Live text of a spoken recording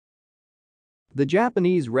The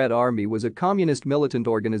Japanese Red Army was a communist militant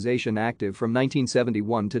organization active from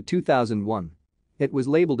 1971 to 2001. It was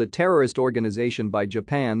labeled a terrorist organization by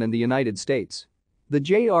Japan and the United States. The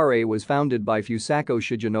JRA was founded by Fusako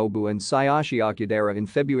Shigenobu and Tsuyoshi Okudaira in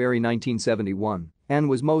February 1971 and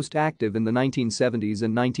was most active in the 1970s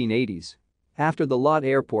and 1980s. After the Lod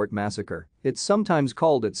Airport massacre, it sometimes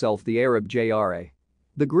called itself the Arab-JRA.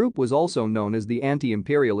 The group was also known as the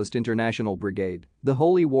Anti-Imperialist International Brigade, the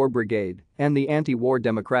Holy War Brigade, and the Anti-War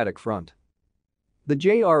Democratic Front. The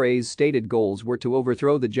JRA's stated goals were to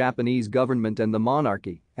overthrow the Japanese government and the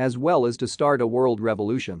monarchy, as well as to start a world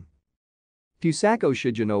revolution. Fusako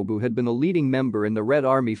Shigenobu had been a leading member in the Red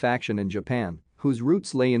Army faction in Japan, whose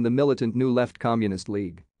roots lay in the militant New Left Communist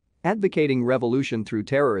League. Advocating revolution through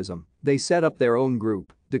terrorism, they set up their own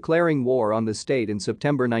group, declaring war on the state in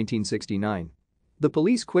September 1969. The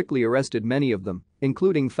police quickly arrested many of them,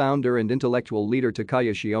 including founder and intellectual leader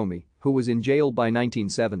Tsuyoshi, who was in jail by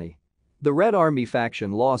 1970. The Red Army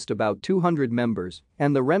faction lost about 200 members,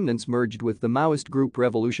 and the remnants merged with the Maoist group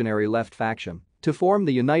Revolutionary Left faction to form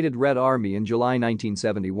the United Red Army in July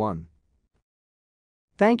 1971.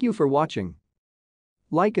 Thank you for watching.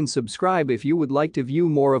 Like and subscribe if you would like to view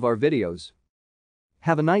more of our videos.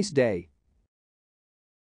 Have a nice day.